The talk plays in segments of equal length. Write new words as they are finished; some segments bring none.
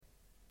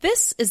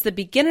This is the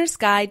Beginner's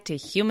Guide to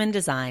Human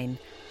Design.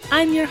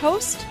 I'm your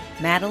host,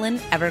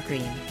 Madeline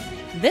Evergreen.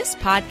 This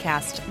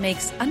podcast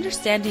makes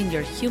understanding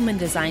your human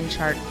design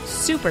chart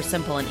super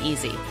simple and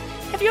easy.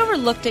 Have you ever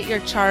looked at your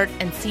chart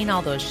and seen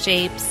all those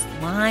shapes,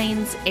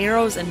 lines,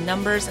 arrows, and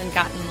numbers and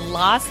gotten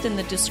lost in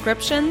the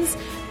descriptions?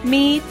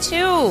 Me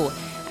too.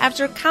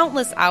 After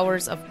countless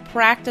hours of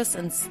practice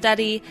and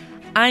study,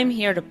 I'm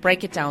here to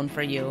break it down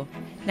for you.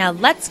 Now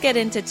let's get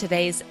into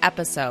today's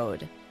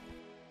episode.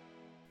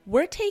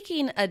 We're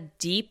taking a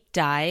deep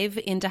dive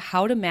into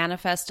how to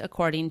manifest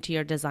according to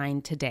your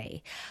design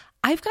today.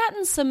 I've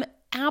gotten some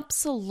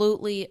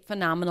absolutely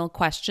phenomenal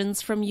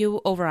questions from you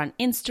over on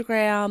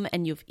Instagram,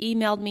 and you've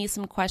emailed me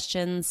some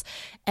questions,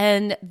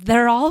 and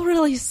they're all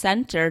really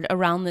centered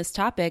around this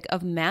topic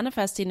of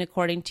manifesting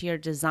according to your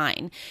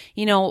design.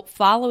 You know,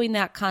 following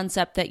that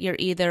concept that you're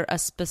either a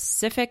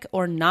specific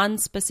or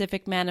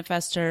non-specific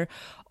manifester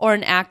or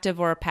an active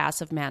or a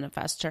passive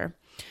manifester.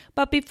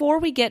 But before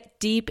we get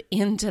deep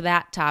into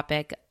that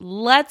topic,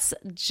 let's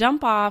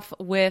jump off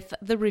with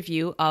the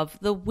review of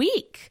the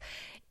week.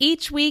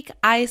 Each week,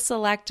 I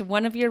select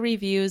one of your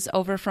reviews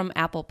over from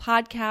Apple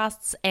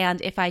Podcasts,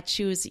 and if I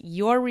choose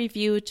your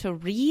review to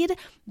read,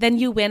 then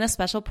you win a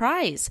special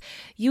prize.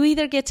 You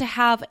either get to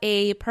have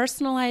a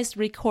personalized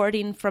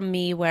recording from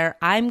me where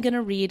I'm going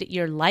to read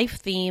your life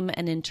theme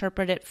and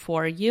interpret it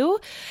for you.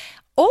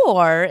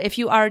 Or if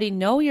you already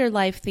know your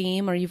life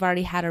theme or you've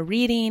already had a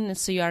reading,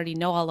 so you already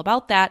know all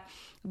about that,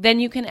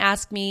 then you can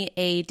ask me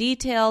a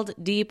detailed,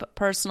 deep,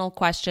 personal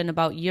question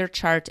about your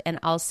chart, and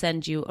I'll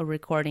send you a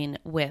recording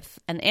with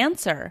an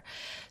answer.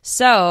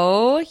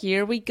 So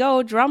here we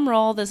go. Drum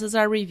roll. This is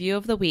our review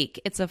of the week.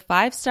 It's a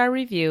 5-star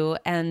review,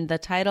 and the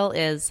title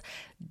is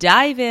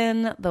Dive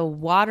In, the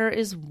Water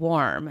is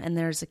Warm, and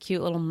there's a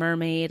cute little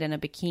mermaid and a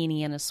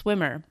bikini and a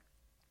swimmer.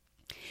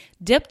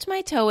 Dipped my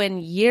toe in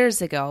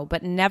years ago,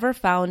 but never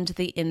found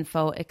the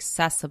info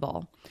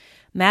accessible.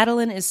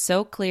 Madeline is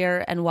so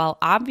clear and, while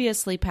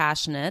obviously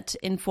passionate,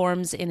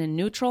 informs in a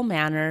neutral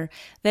manner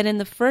that in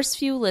the first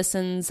few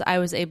listens, I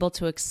was able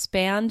to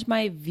expand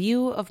my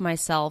view of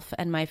myself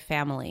and my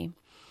family.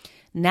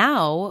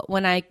 Now,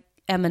 when I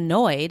am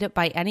annoyed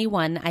by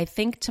anyone, I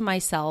think to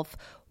myself,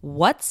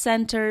 what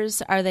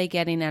centers are they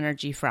getting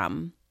energy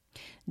from?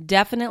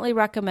 Definitely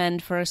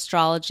recommend for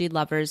astrology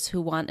lovers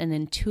who want an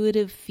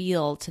intuitive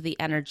feel to the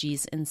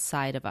energies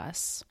inside of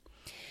us.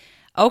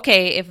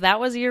 Okay, if that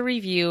was your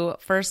review,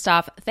 first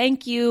off,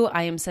 thank you.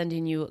 I am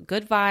sending you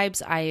good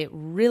vibes. I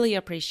really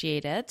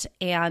appreciate it.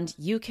 And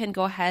you can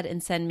go ahead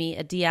and send me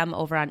a DM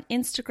over on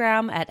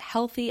Instagram at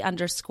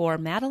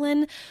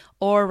healthy_Madeline,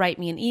 or write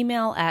me an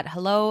email at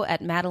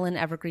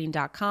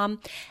hello@madelineevergreen.com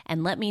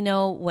and let me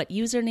know what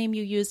username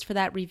you used for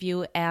that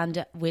review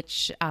and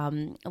which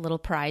little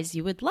prize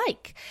you would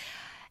like.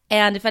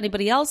 And if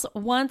anybody else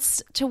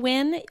wants to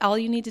win, all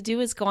you need to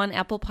do is go on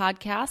Apple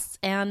Podcasts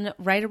and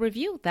write a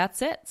review.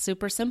 That's it.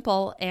 Super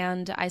simple.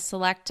 And I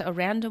select a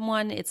random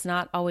one. It's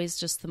not always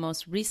just the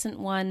most recent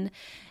one.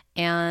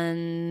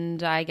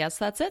 And I guess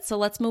that's it. So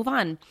let's move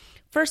on.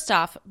 First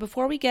off,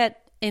 before we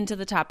get into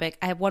the topic,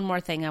 I have one more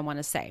thing I want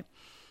to say.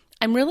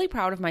 I'm really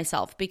proud of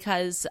myself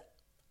because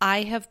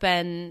I have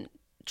been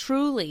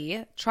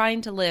truly trying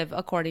to live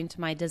according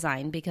to my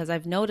design, because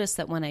I've noticed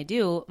that when I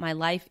do, my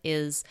life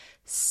is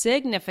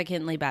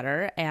significantly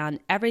better and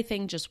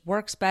everything just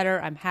works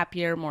better. I'm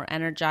happier, more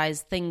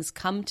energized. Things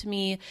come to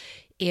me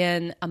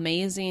in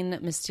amazing,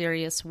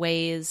 mysterious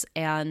ways,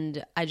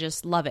 and I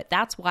just love it.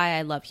 That's why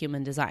I love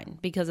human design,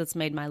 because it's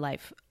made my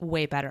life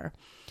way better.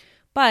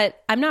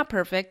 But I'm not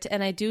perfect,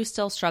 and I do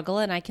still struggle,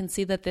 and I can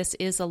see that this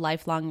is a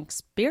lifelong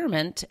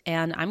experiment,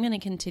 and I'm going to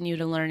continue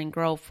to learn and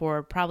grow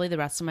for probably the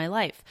rest of my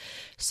life.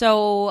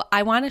 So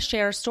I want to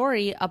share a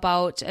story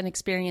about an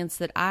experience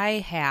that I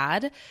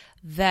had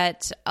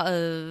that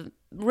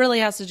really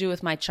has to do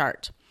with my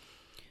chart.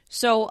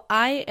 So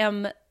I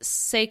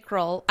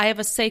have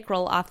a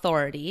sacral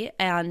authority,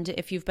 and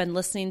if you've been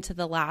listening to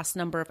the last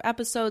number of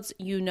episodes,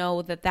 you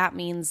know that that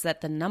means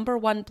that the number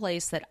one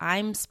place that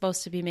I'm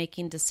supposed to be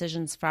making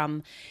decisions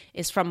from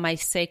is from my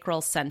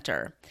sacral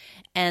center.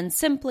 And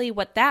simply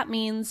what that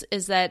means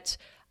is that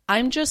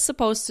I'm just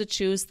supposed to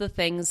choose the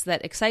things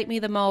that excite me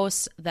the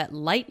most, that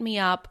light me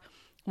up.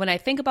 When I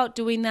think about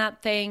doing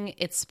that thing,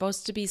 it's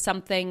supposed to be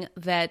something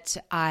that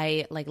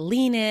I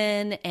lean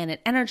in and it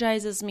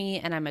energizes me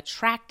and I'm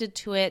attracted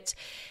to it.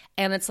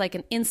 And it's like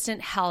an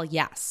instant hell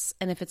yes.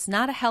 And if it's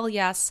not a hell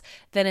yes,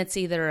 then it's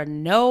either a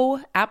no,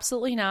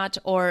 absolutely not,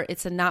 or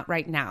it's a not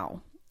right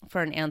now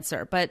for an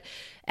answer. But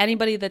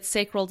anybody that's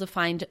sacral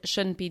defined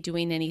shouldn't be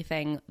doing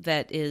anything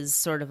that is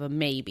sort of a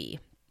maybe.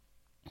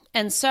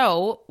 And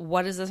so,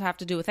 what does this have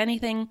to do with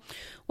anything?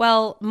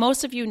 Well,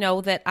 most of you know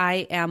that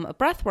I am a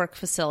breathwork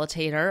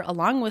facilitator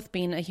along with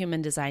being a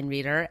human design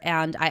reader,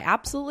 and I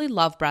absolutely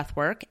love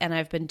breathwork, and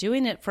I've been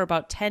doing it for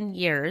about 10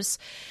 years,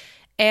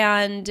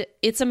 and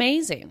it's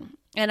amazing.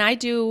 And I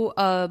do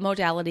a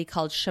modality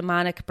called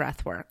shamanic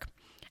breathwork,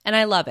 and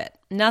I love it.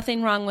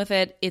 Nothing wrong with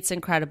it. It's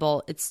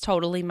incredible. It's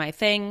totally my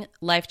thing,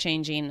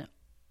 life-changing,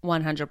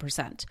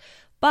 100%.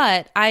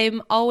 But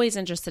I'm always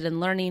interested in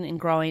learning and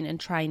growing and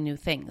trying new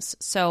things.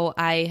 So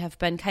I have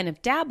been kind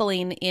of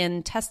dabbling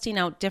in testing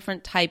out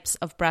different types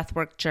of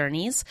breathwork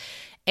journeys.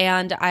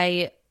 And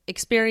I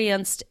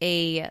experienced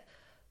a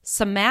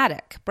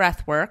somatic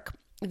breathwork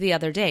the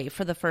other day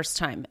for the first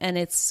time. And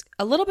it's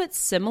a little bit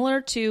similar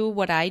to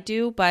what I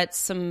do, but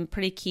some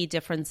pretty key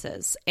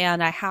differences.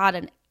 And I had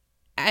an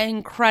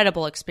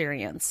incredible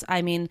experience.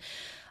 I mean,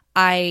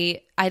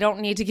 I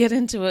don't need to get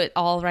into it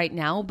all right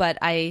now, but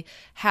I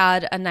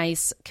had a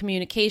nice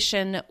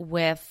communication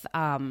with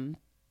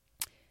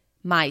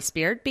my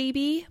spirit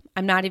baby.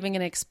 I'm not even going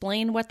to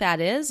explain what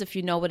that is. If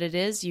you know what it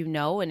is, you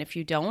know. And if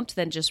you don't,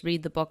 then just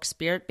read the book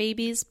Spirit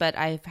Babies. But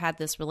I've had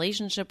this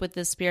relationship with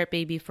this spirit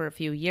baby for a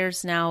few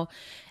years now.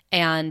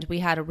 And we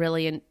had a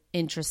really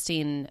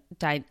interesting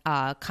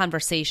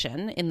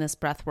conversation in this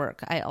breath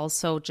work. I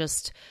also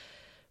just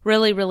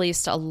really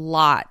released a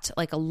lot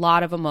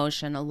of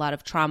emotion, a lot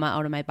of trauma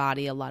out of my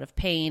body, a lot of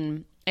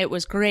pain. It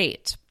was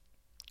great.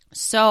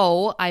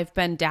 So I've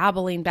been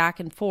dabbling back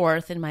and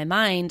forth in my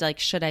mind, like,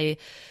 should I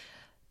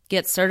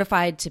get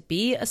certified to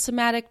be a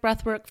somatic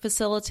breathwork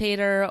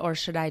facilitator, or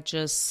should I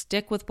just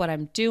stick with what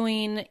I'm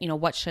doing?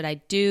 What should I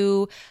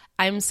do?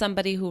 I'm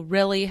somebody who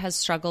really has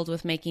struggled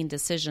with making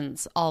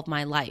decisions all of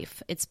my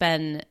life. It's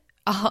been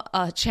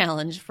a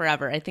challenge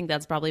forever. I think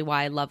that's probably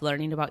why I love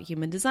learning about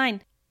human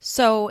design.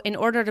 So in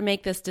order to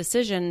make this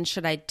decision,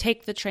 should I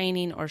take the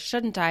training or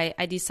shouldn't I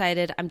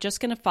decided I'm just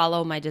going to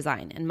follow my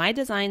design. And my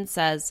design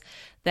says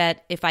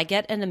that if I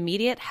get an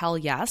immediate hell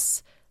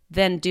yes,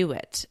 then do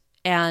it.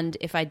 And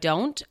if I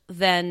don't,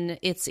 then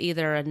it's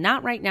either a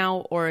not right now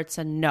or it's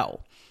a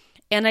no.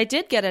 And I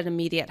did get an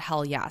immediate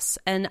hell yes.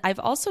 And I've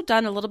also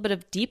done a little bit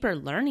of deeper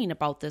learning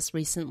about this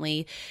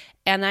recently.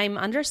 And I'm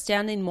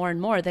understanding more and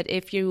more that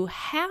if you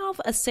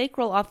have a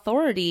sacral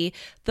authority,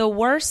 the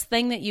worst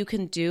thing that you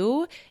can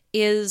do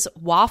is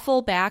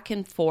waffle back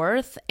and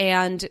forth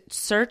and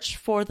search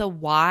for the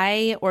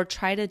why or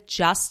try to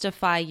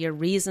justify your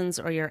reasons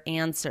or your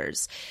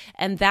answers.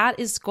 And that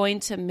is going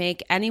to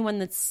make anyone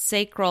that's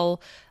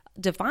sacral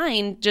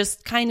divine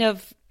just kind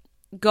of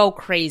go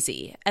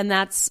crazy. And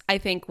that's, I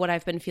think, what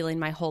I've been feeling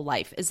my whole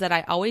life, is that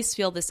I always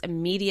feel this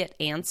immediate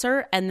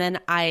answer and then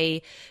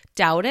I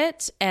doubt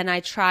it and I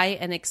try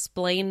and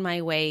explain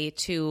my way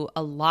to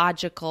a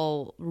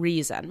logical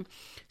reason.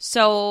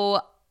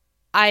 So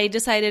I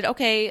decided,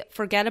 okay,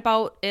 forget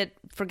about it,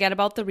 forget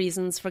about the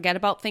reasons, forget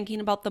about thinking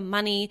about the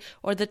money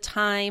or the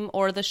time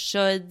or the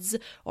shoulds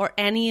or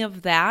any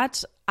of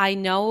that. I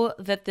know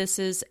that this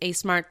is a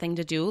smart thing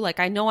to do.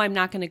 Like, I know I'm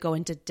not going to go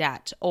into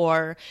debt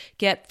or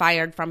get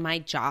fired from my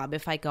job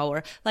if I go,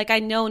 or I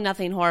know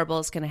nothing horrible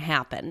is going to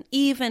happen.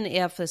 Even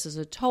if this is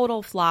a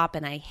total flop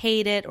and I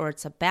hate it, or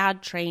it's a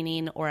bad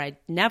training, or I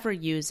never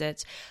use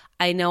it,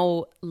 I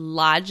know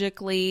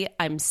logically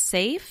I'm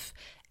safe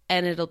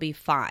and it'll be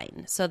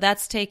fine. So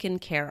that's taken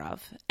care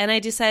of. And I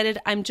decided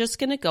I'm just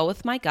going to go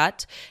with my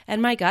gut,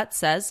 and my gut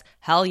says,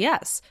 hell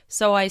yes.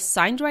 So I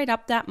signed right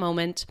up that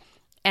moment,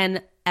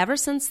 and ever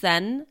since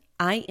then,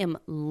 I am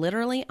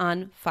literally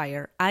on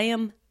fire. I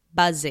am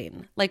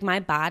buzzing. Like, my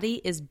body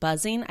is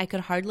buzzing. I could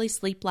hardly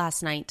sleep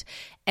last night.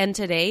 And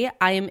today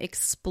I am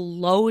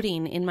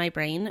exploding in my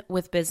brain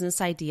with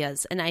business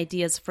ideas and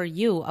ideas for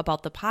you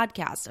about the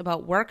podcast,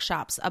 about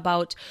workshops,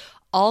 about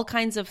all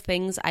kinds of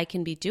things I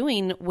can be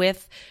doing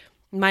with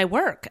my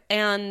work.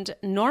 And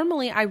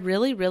normally I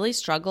really, really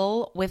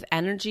struggle with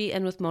energy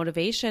and with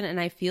motivation, and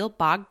I feel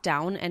bogged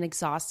down and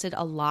exhausted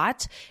a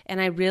lot.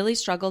 And I really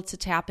struggle to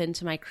tap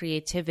into my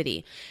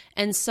creativity.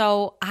 And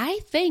so I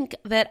think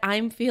that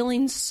I'm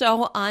feeling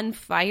so on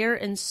fire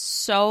and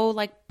so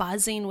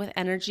buzzing with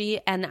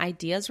energy and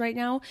ideas right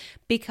now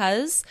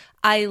because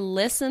I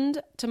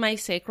listened to my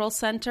sacral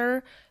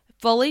center,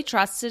 fully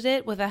trusted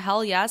it with a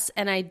hell yes,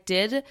 and I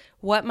did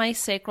what my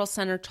sacral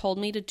center told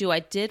me to do. I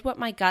did what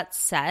my gut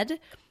said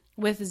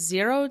with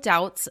zero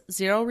doubts,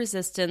 zero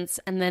resistance.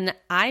 And then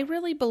I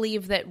really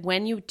believe that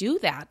when you do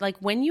that,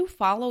 when you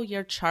follow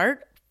your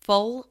chart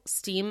full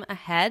steam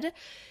ahead,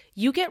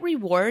 you get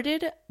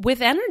rewarded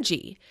with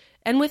energy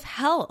and with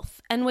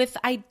health and with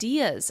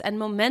ideas and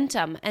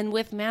momentum and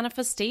with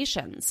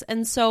manifestations.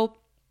 And so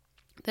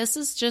this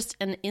is just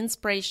an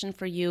inspiration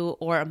for you,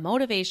 or a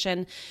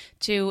motivation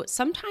to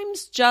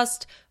sometimes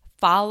just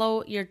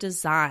follow your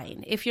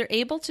design. If you're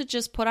able to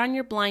just put on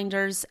your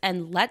blinders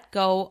and let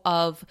go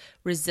of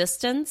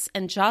resistance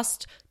and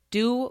just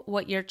do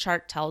what your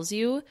chart tells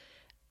you,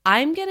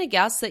 I'm going to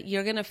guess that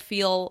you're going to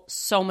feel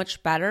so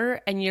much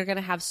better, and you're going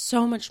to have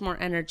so much more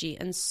energy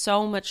and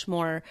so much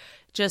more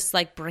just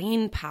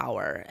brain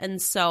power.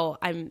 And so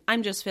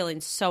I'm just feeling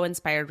so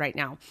inspired right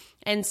now.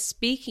 And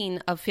speaking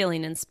of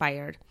feeling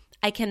inspired,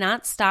 I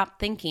cannot stop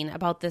thinking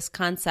about this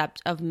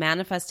concept of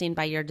manifesting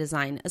by your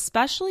design,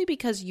 especially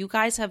because you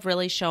guys have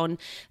really shown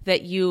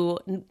that you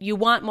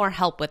want more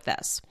help with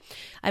this.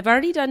 I've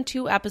already done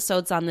 2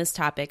 episodes on this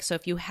topic, so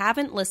if you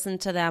haven't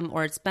listened to them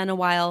or it's been a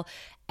while,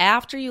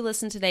 after you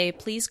listen today,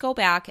 please go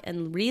back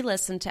and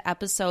re-listen to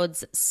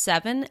episodes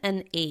 7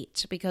 and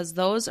 8 because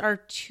those are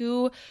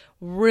two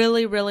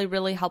really, really,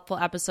 really helpful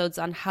episodes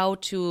on how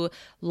to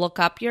look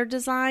up your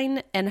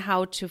design and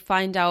how to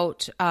find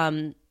out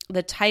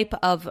the type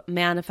of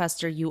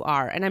manifester you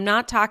are. And I'm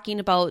not talking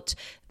about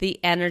the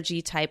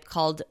energy type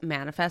called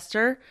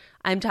manifester.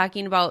 I'm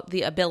talking about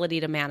the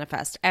ability to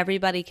manifest.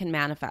 Everybody can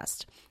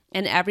manifest.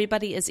 And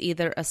everybody is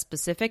either a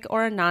specific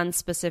or a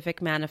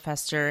non-specific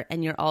manifester,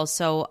 and you're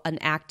also an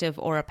active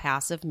or a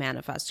passive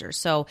manifester.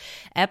 So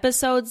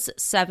episodes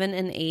 7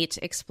 and 8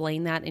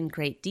 explain that in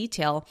great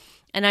detail.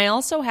 And I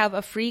also have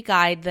a free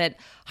guide that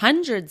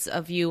hundreds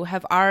of you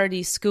have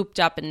already scooped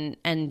up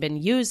and been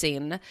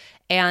using.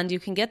 And you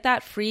can get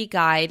that free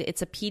guide.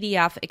 It's a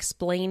PDF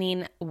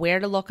explaining where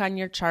to look on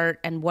your chart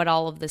and what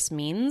all of this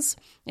means.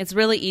 It's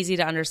really easy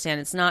to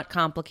understand. It's not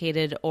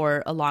complicated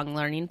or a long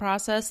learning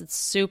process. It's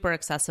super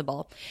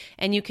accessible.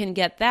 And you can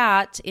get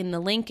that in the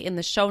link in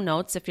the show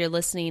notes if you're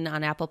listening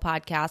on Apple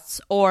Podcasts,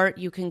 or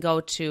you can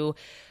go to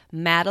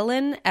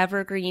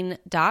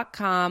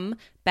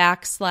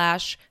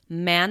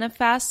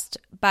MadelineEvergreen.com/manifest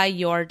by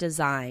your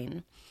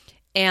design.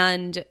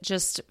 And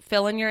just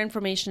fill in your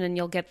information and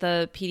you'll get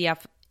the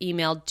PDF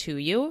emailed to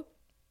you.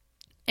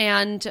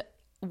 And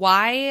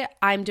why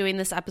I'm doing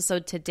this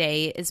episode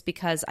today is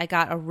because I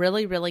got a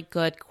really, really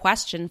good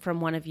question from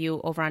one of you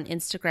over on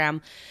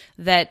Instagram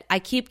that I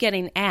keep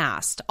getting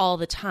asked all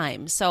the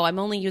time. So I'm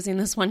only using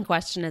this one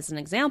question as an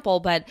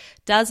example, but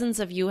dozens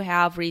of you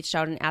have reached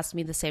out and asked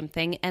me the same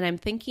thing. And I'm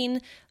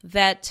thinking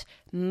that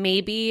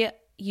maybe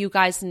you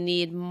guys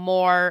need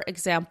more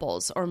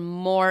examples or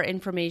more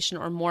information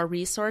or more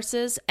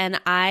resources. And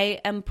I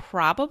am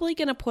probably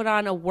going to put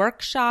on a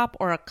workshop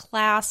or a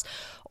class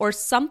or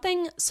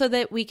something so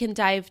that we can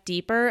dive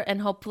deeper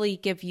and hopefully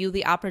give you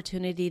the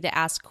opportunity to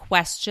ask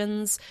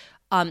questions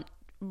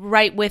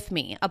right with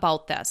me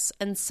about this.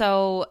 And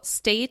so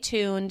stay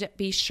tuned.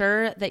 Be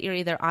sure that you're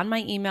either on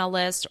my email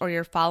list or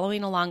you're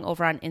following along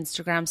over on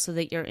Instagram so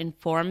that you're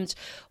informed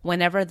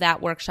whenever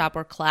that workshop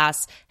or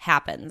class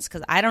happens.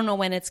 Because I don't know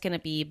when it's going to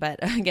be, but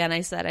again,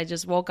 I said I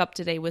just woke up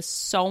today with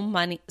so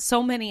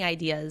many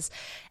ideas,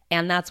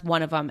 and that's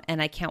one of them,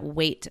 and I can't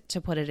wait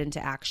to put it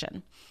into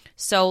action.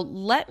 So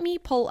let me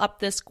pull up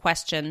this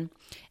question,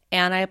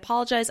 and I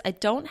apologize, I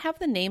don't have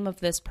the name of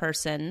this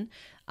person.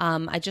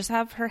 I just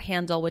have her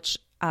handle, which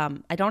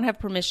I don't have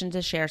permission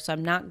to share, so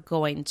I'm not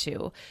going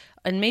to.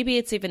 And maybe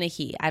it's even a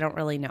he. I don't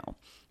really know.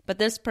 But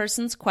this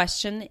person's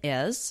question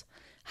is,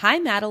 "Hi,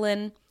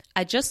 Madeline.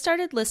 I just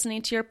started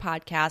listening to your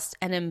podcast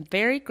and am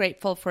very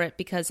grateful for it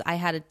because I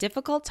had a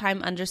difficult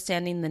time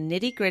understanding the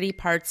nitty-gritty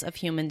parts of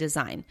human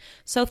design.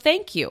 So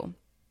thank you.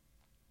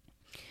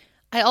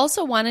 I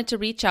also wanted to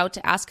reach out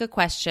to ask a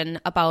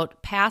question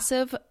about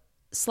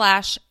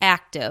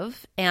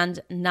passive/active and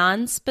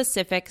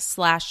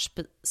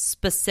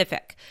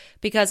non-specific/specific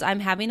because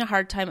I'm having a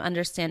hard time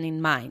understanding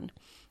mine.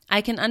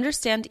 I can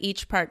understand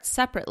each part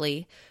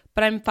separately,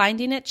 but I'm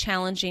finding it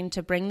challenging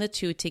to bring the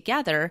two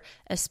together,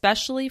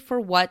 especially for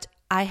what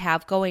I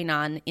have going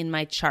on in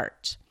my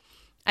chart.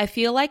 I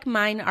feel like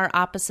mine are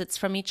opposites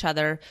from each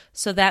other,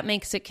 so that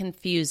makes it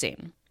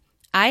confusing.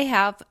 I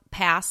have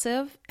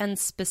passive and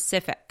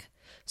specific,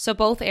 so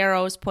both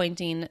arrows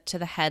pointing to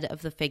the head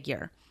of the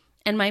figure.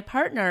 And my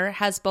partner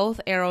has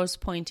both arrows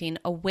pointing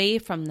away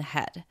from the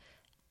head,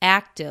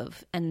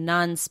 active and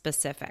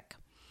non-specific.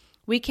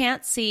 We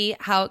can't see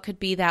how it could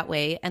be that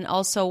way and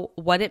also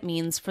what it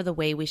means for the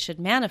way we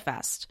should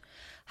manifest.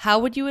 How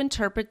would you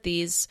interpret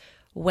these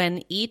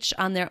when each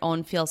on their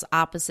own feels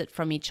opposite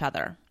from each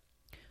other?"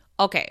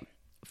 Okay,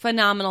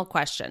 phenomenal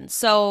question.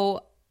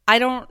 So I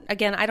don't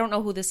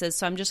know who this is,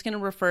 so I'm just going to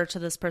refer to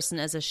this person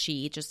as a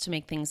she just to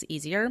make things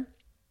easier.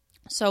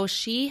 So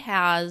she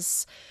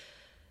has...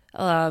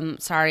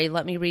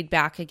 let me read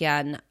back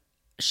again.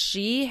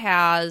 She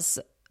has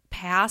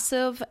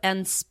passive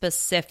and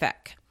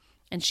specific,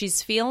 and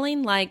she's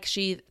feeling like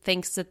she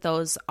thinks that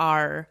those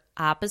are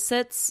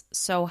opposites.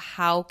 So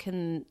how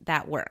can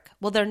that work?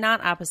 Well, they're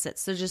not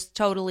opposites. They're just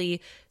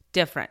totally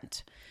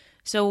different.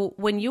 So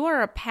when you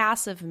are a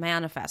passive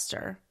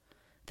manifester,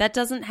 that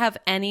doesn't have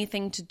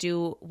anything to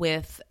do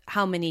with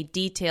how many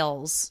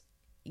details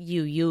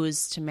you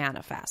use to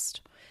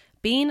manifest.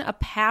 Being a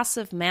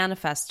passive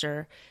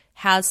manifester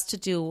has to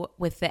do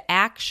with the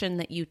action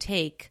that you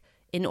take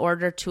in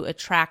order to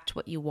attract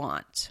what you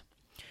want.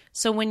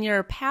 So when you're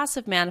a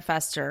passive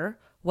manifester,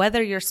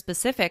 whether you're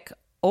specific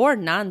or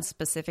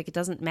non-specific, it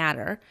doesn't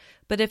matter.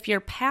 But if you're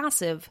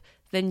passive,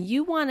 then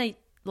you want to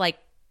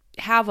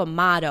have a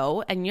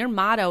motto, and your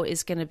motto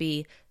is going to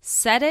be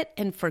set it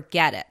and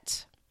forget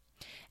it.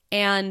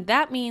 And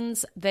that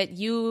means that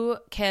you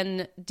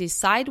can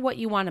decide what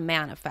you want to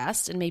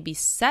manifest and maybe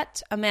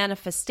set a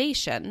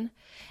manifestation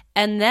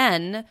and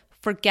then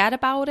forget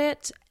about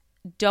it.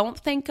 Don't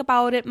think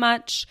about it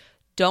much.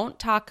 Don't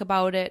talk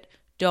about it.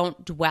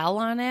 Don't dwell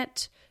on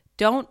it.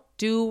 Don't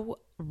do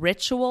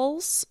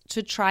rituals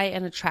to try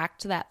and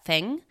attract that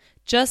thing.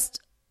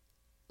 Just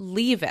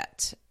leave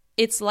it.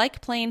 It's like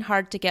playing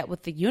hard to get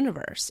with the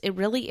universe. It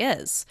really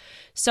is.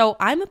 So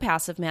I'm a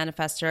passive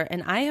manifester,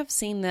 and I have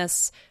seen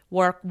this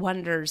work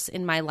wonders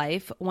in my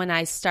life when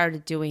I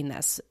started doing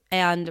this.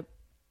 And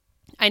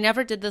I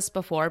never did this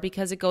before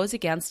because it goes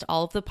against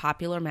all of the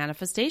popular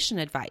manifestation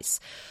advice.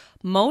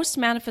 Most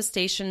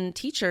manifestation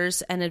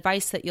teachers and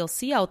advice that you'll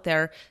see out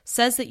there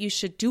says that you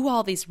should do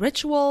all these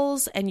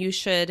rituals and you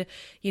should,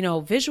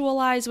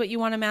 visualize what you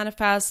want to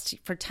manifest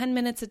for 10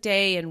 minutes a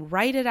day and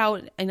write it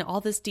out in all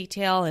this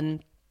detail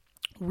and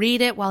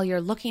read it while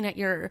you're looking at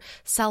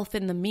yourself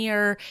in the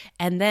mirror,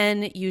 and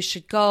then you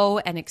should go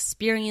and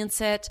experience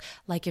it.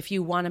 Like if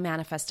you want to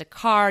manifest a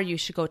car, you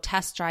should go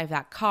test drive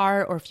that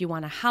car, or if you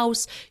want a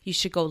house, you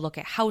should go look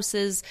at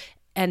houses,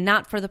 and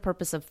not for the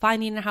purpose of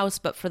finding a house,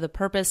 but for the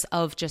purpose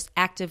of just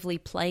actively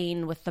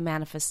playing with the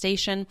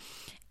manifestation.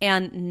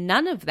 And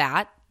none of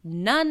that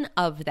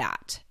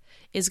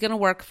is going to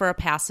work for a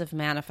passive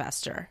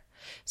manifester.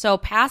 So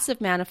passive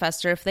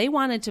manifester, if they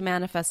wanted to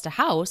manifest a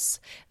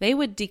house, they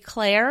would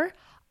declare,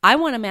 I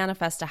want to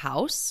manifest a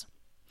house,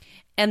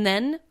 and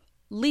then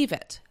leave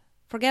it.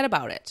 Forget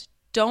about it.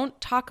 Don't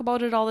talk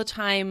about it all the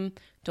time.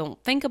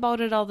 Don't think about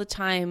it all the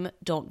time.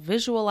 Don't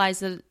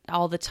visualize it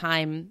all the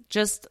time.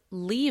 Just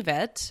leave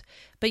it.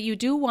 But you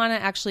do want to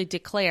actually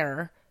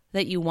declare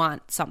that you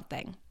want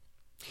something.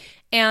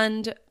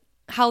 And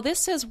how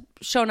this has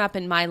shown up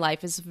in my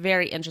life is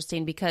very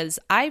interesting because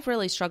I've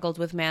really struggled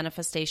with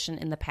manifestation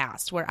in the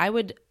past, where I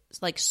would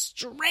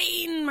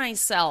strain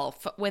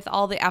myself with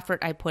all the effort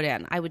I put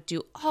in. I would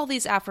do all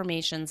these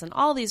affirmations and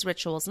all these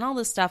rituals and all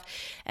this stuff,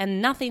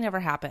 and nothing ever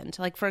happened.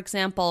 Like, for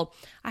example,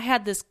 I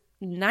had this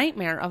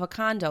nightmare of a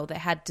condo that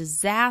had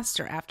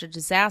disaster after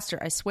disaster.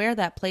 I swear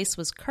that place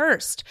was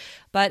cursed,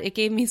 but it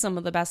gave me some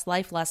of the best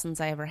life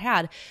lessons I ever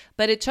had.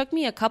 But it took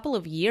me a couple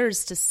of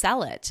years to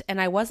sell it, and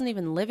I wasn't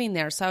even living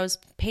there, so I was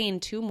paying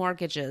 2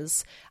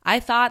 mortgages. I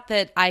thought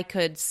that I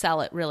could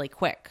sell it really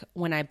quick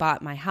when I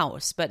bought my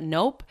house, but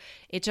nope.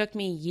 It took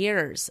me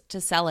years to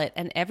sell it,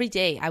 and every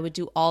day I would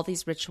do all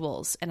these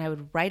rituals, and I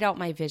would write out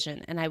my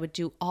vision, and I would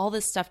do all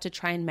this stuff to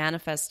try and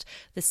manifest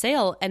the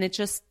sale, and it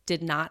just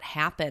did not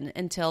happen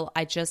until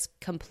I just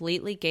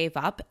completely gave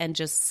up and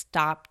just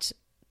stopped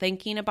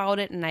thinking about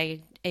it, and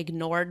I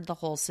ignored the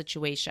whole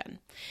situation.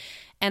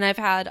 And I've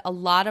had a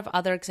lot of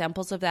other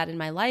examples of that in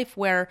my life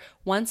where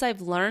once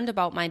I've learned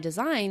about my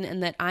design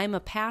and that I'm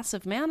a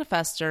passive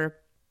manifester,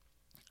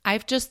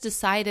 I've just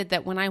decided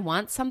that when I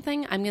want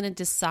something, I'm going to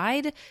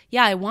decide,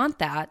 yeah, I want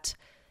that.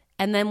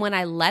 And then when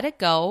I let it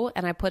go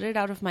and I put it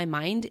out of my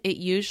mind, it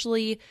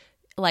usually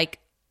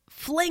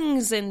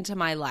flings into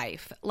my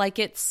life, like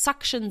it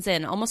suctions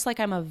in, almost like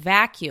I'm a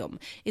vacuum.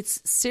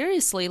 It's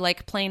seriously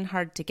like playing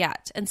hard to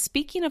get. And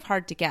speaking of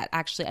hard to get,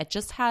 actually, I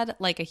just had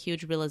a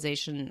huge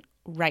realization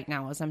right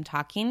now as I'm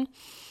talking.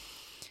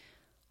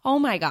 Oh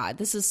my God,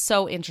 this is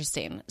so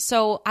interesting.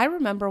 So I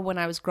remember when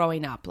I was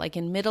growing up,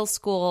 in middle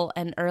school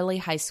and early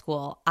high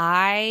school,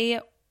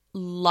 I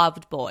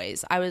loved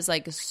boys. I was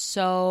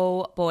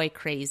so boy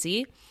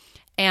crazy.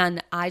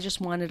 And I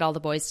just wanted all the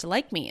boys to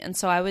like me. And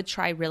so I would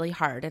try really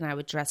hard, and I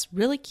would dress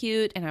really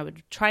cute, and I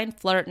would try and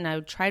flirt, and I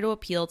would try to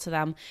appeal to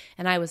them.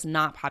 And I was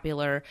not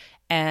popular.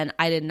 And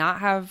I did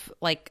not have,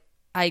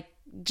 I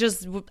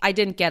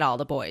didn't get all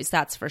the boys,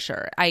 that's for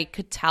sure. I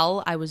could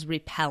tell I was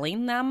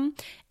repelling them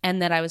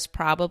and that I was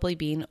probably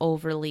being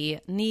overly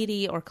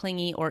needy or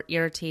clingy or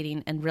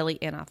irritating and really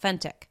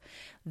inauthentic.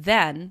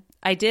 Then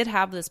I did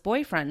have this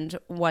boyfriend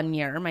one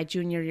year, my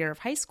junior year of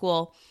high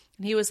school,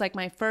 and he was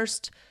my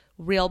first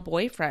real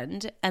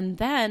boyfriend. And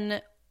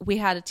then we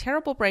had a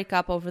terrible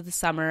breakup over the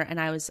summer, and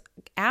I was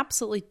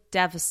absolutely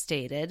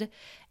devastated.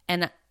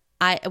 And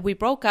we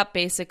broke up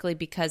basically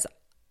because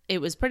it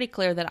was pretty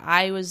clear that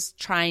I was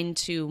trying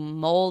to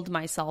mold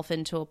myself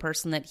into a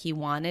person that he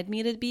wanted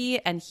me to be,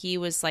 and he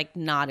was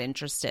not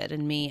interested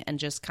in me and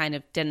just kind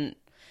of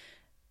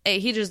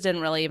he just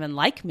didn't really even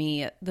like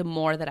me the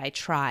more that I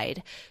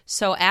tried.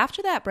 So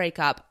after that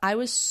breakup, I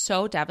was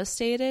so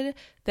devastated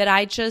that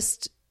I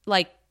just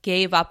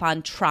gave up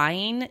on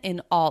trying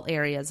in all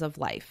areas of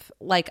life.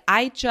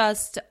 I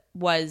just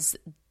was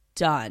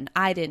done.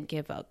 I didn't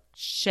give a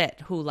shit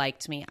who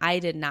liked me. I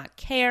did not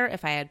care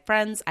if I had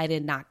friends. I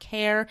did not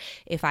care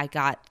if I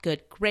got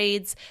good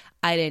grades.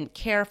 I didn't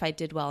care if I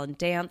did well in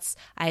dance.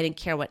 I didn't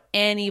care what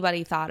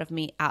anybody thought of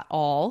me at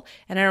all.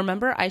 And I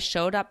remember I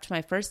showed up to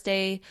my first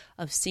day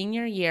of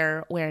senior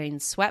year wearing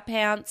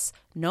sweatpants,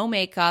 no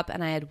makeup,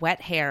 and I had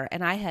wet hair.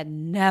 And I had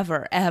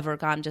never, ever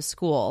gone to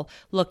school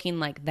looking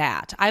like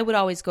that. I would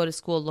always go to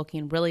school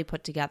looking really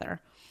put together.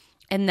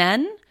 And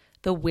then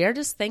the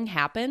weirdest thing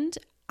happened.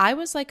 I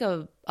was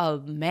a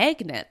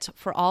magnet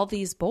for all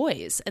these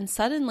boys, and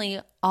suddenly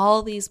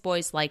all these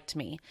boys liked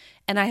me,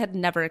 and I had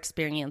never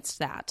experienced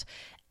that.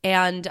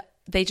 And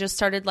they just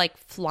started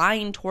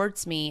flying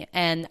towards me,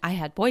 and I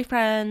had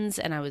boyfriends,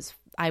 and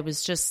I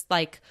was just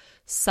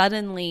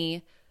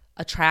suddenly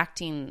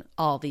attracting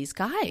all these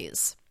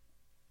guys.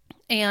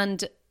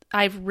 And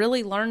I've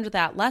really learned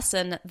that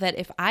lesson that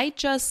if I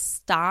just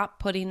stop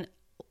putting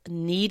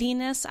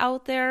neediness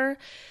out there,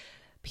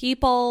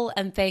 people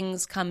and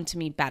things come to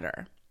me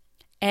better.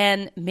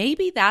 And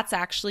maybe that's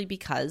actually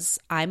because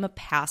I'm a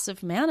passive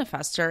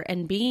manifester,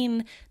 and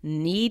being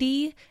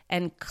needy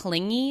and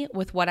clingy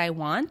with what I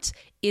want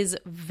is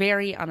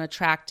very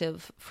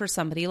unattractive for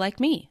somebody like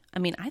me. I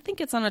mean, I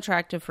think it's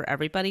unattractive for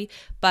everybody,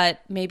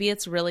 but maybe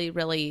it's really,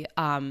 really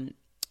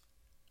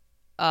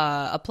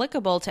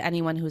applicable to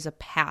anyone who's a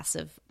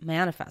passive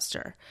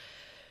manifester.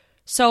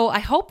 So I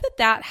hope that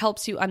that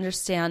helps you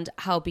understand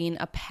how being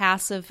a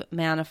passive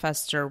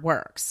manifester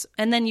works.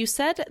 And then you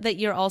said that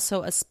you're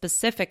also a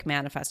specific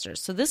manifester.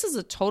 So this is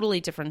a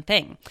totally different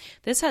thing.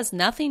 This has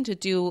nothing to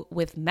do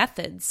with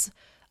methods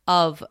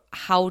of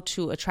how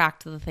to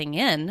attract the thing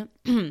in.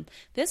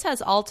 This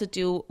has all to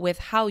do with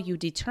how you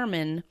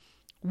determine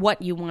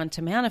what you want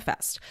to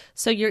manifest.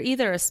 So you're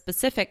either a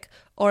specific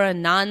or a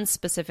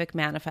non-specific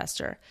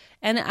manifester.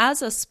 And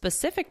as a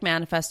specific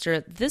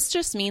manifester, this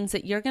just means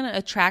that you're going to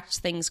attract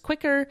things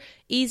quicker,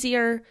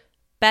 easier,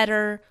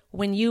 better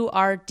when you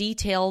are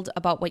detailed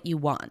about what you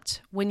want,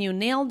 when you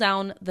nail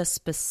down the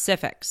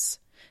specifics.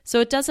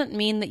 So it doesn't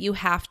mean that you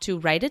have to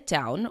write it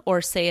down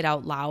or say it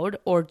out loud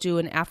or do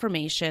an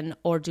affirmation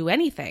or do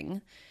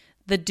anything.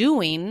 The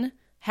doing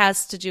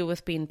has to do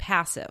with being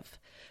passive.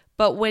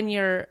 But when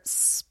you're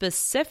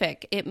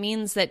specific, it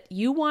means that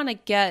you want to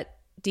get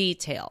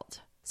detailed.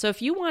 So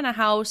if you want a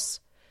house,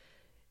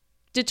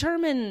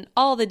 determine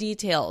all the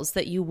details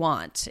that you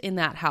want in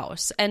that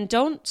house, and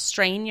don't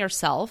strain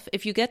yourself.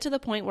 If you get to the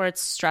point where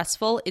it's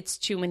stressful, it's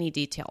too many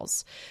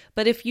details.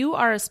 But if you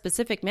are a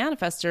specific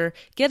manifester,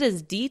 get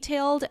as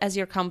detailed as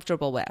you're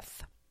comfortable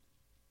with.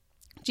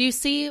 Do you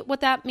see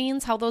what that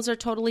means, how those are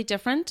totally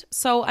different?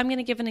 So I'm going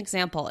to give an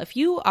example. If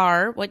you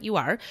are what you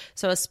are,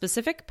 so a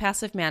specific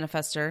passive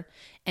manifester,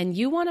 and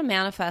you want to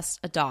manifest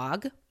a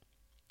dog,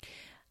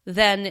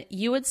 then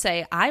you would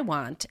say, I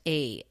don't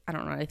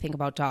know anything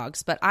about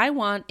dogs, but I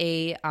want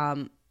a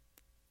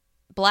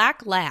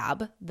black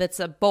lab that's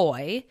a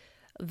boy,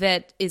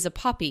 that is a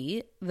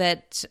puppy,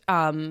 that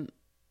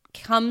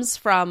comes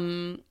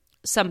from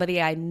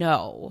somebody I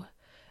know.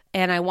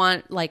 And I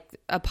want like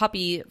a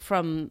puppy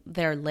from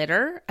their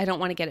litter. I don't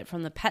want to get it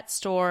from the pet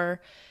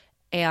store.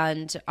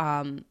 And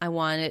I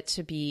want it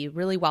to be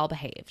really well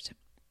behaved.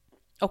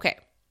 Okay,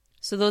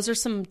 so those are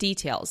some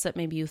details that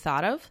maybe you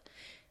thought of.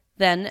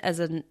 Then as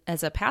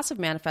a passive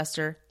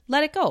manifester,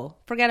 let it go.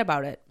 Forget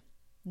about it.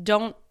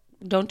 Don't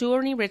do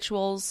any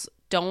rituals.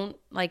 Don't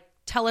like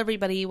tell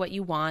everybody what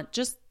you want.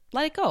 Just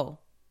let it go.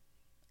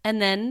 And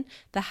then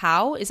the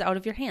how is out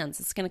of your hands.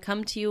 It's going to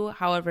come to you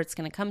however it's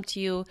going to come to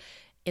you,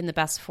 in the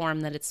best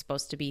form that it's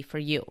supposed to be for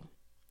you.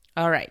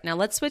 All right, now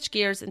let's switch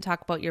gears and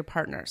talk about your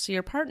partner. So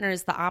your partner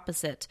is the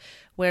opposite,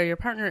 where your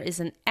partner is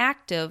an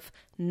active,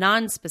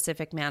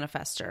 non-specific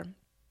manifester.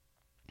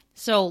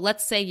 So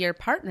let's say your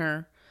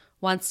partner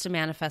wants to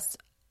manifest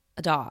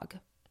a dog.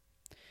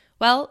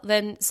 Well,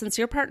 then since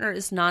your partner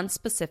is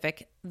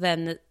non-specific,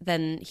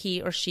 then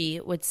he or she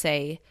would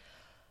say,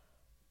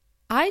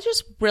 I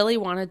just really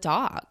want a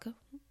dog.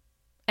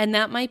 And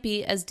that might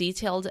be as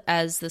detailed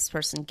as this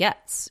person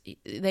gets.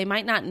 They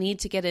might not need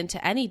to get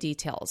into any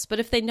details, but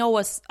if they know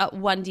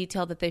one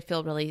detail that they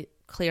feel really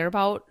clear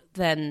about,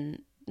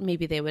 then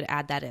maybe they would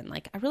add that in.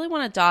 Like, I really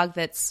want a dog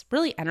that's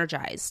really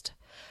energized,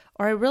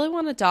 or I really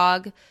want a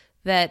dog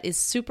that is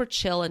super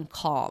chill and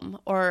calm,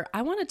 or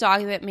I want a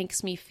dog that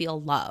makes me feel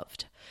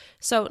loved.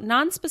 So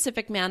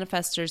non-specific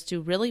manifestors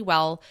do really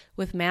well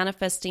with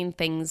manifesting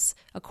things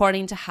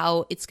according to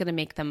how it's going to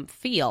make them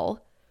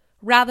feel,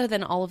 rather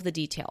than all of the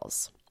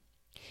details.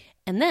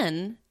 And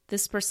then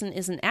this person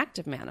is an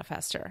active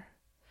manifester.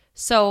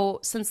 So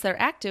since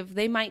they're active,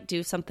 they might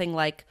do something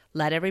like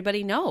let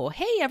everybody know,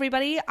 hey,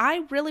 everybody,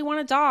 I really want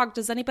a dog.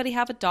 Does anybody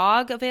have a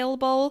dog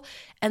available?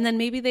 And then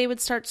maybe they would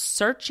start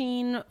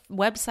searching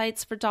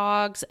websites for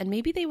dogs, and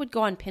maybe they would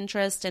go on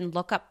Pinterest and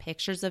look up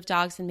pictures of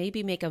dogs and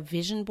maybe make a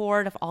vision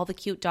board of all the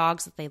cute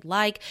dogs that they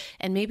like.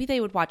 And maybe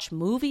they would watch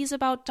movies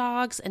about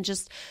dogs and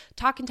just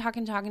talk,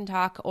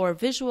 or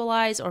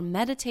visualize or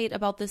meditate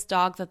about this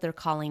dog that they're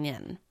calling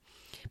in.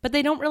 But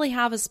they don't really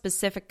have a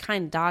specific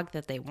kind of dog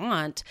that they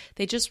want.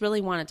 They just really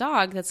want a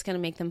dog that's going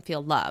to make them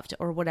feel loved,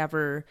 or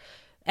whatever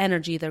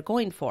energy they're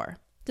going for.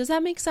 Does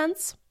that make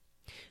sense?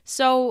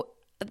 So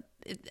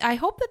I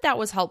hope that that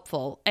was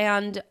helpful.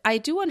 And I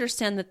do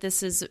understand that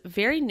this is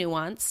very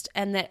nuanced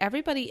and that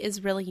everybody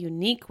is really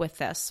unique with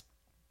this.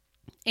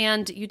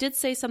 And you did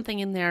say something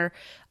in there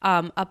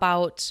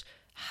about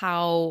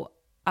how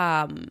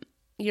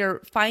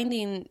you're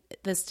finding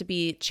this to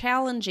be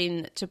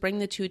challenging to bring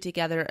the two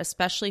together,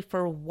 especially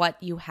for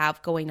what you have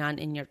going on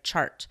in your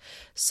chart.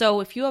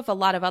 So if you have a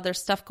lot of other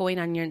stuff going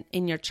on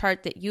in your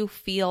chart that you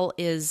feel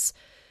is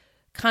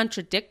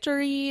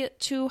contradictory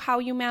to how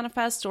you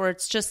manifest, or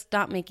it's just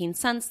not making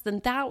sense,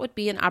 then that would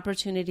be an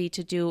opportunity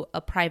to do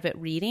a private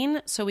reading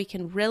so we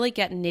can really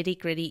get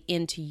nitty-gritty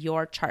into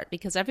your chart,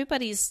 because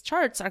everybody's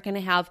charts are going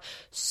to have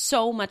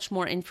so much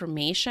more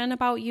information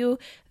about you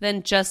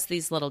than just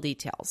these little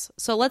details.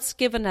 So let's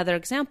give another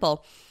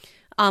example.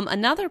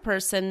 Another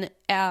person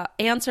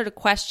answered a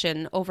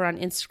question over on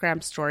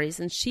Instagram stories,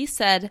 and she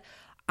said,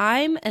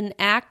 I'm an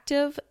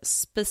active,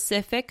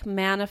 specific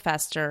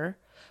manifester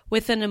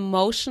with an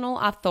emotional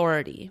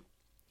authority.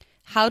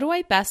 How do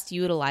I best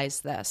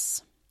utilize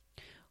this?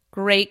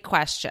 Great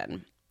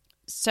question.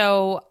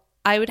 So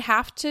I would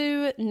have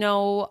to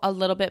know a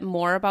little bit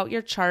more about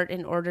your chart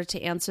in order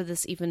to answer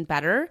this even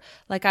better.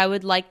 Like, I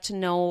would like to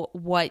know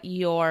what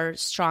your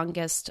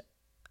strongest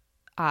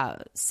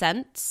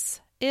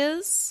sense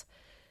is.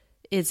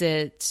 Is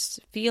it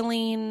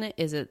feeling?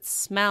 Is it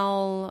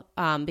smell?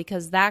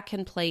 Because that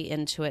can play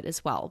into it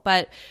as well.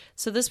 But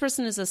so this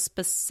person is a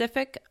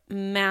specific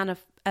an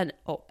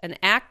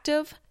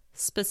active,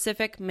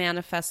 specific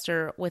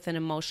manifester with an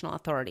emotional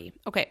authority.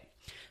 Okay.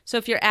 So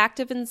if you're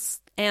active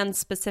and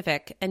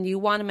specific and you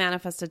want to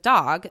manifest a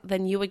dog,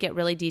 then you would get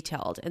really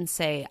detailed and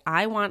say,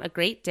 I want a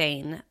Great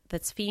Dane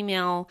that's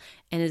female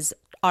and is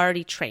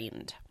already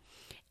trained.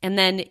 And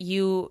then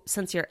you,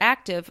 since you're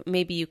active,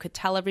 maybe you could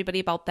tell everybody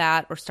about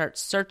that or start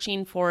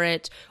searching for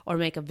it or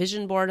make a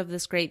vision board of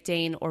this Great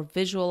Dane or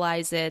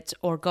visualize it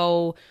or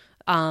go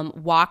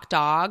walk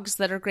dogs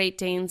that are Great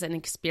Danes and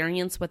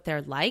experience what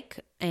they're like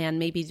and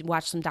maybe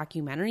watch some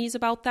documentaries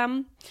about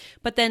them.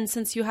 But then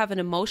since you have an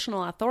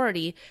emotional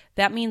authority,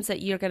 that means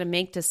that you're going to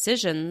make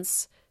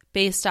decisions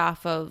based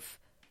off of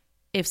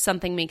if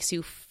something makes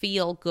you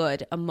feel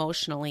good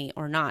emotionally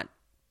or not.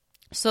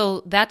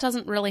 So that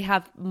doesn't really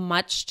have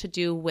much to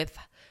do with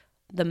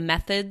the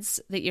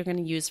methods that you're going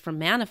to use for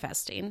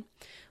manifesting,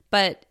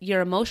 but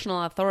your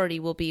emotional authority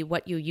will be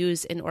what you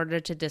use in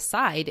order to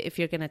decide if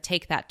you're going to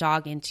take that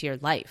dog into your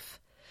life.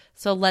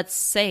 So let's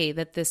say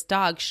that this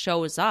dog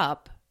shows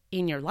up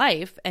in your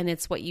life and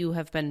it's what you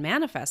have been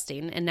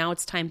manifesting, and now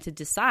it's time to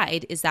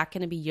decide, is that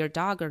going to be your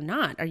dog or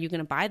not? Are you going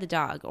to buy the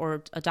dog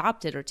or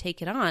adopt it or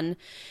take it on?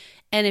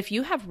 And if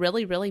you have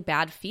really, really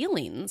bad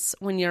feelings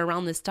when you're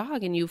around this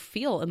dog and you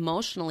feel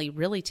emotionally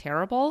really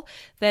terrible,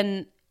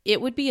 then it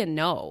would be a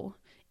no,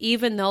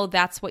 even though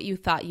that's what you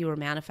thought you were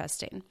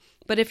manifesting.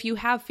 But if you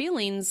have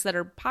feelings that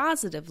are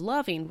positive,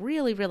 loving,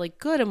 really, really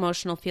good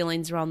emotional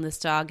feelings around this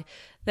dog,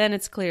 then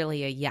it's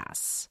clearly a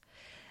yes.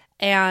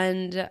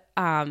 And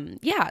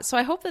so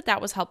I hope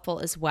that was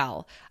helpful as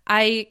well.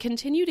 I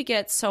continue to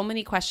get so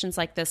many questions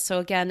like this. So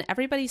again,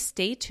 everybody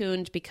stay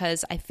tuned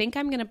because I think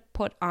I'm going to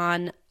put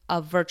on a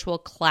virtual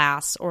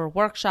class or a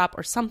workshop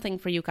or something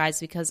for you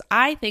guys because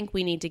I think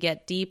we need to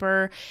get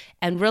deeper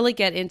and really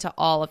get into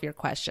all of your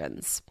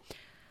questions.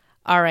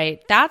 All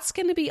right, that's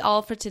going to be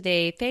all for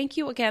today. Thank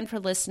you again for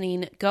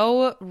listening.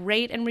 Go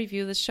rate and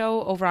review the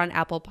show over on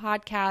Apple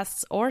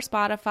Podcasts or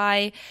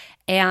Spotify,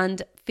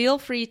 and feel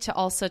free to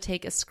also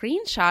take a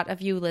screenshot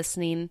of you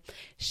listening,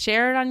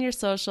 share it on your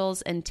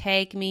socials, and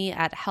tag me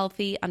at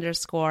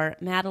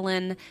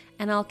healthy_Madeline,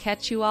 and I'll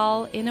catch you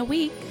all in a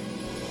week.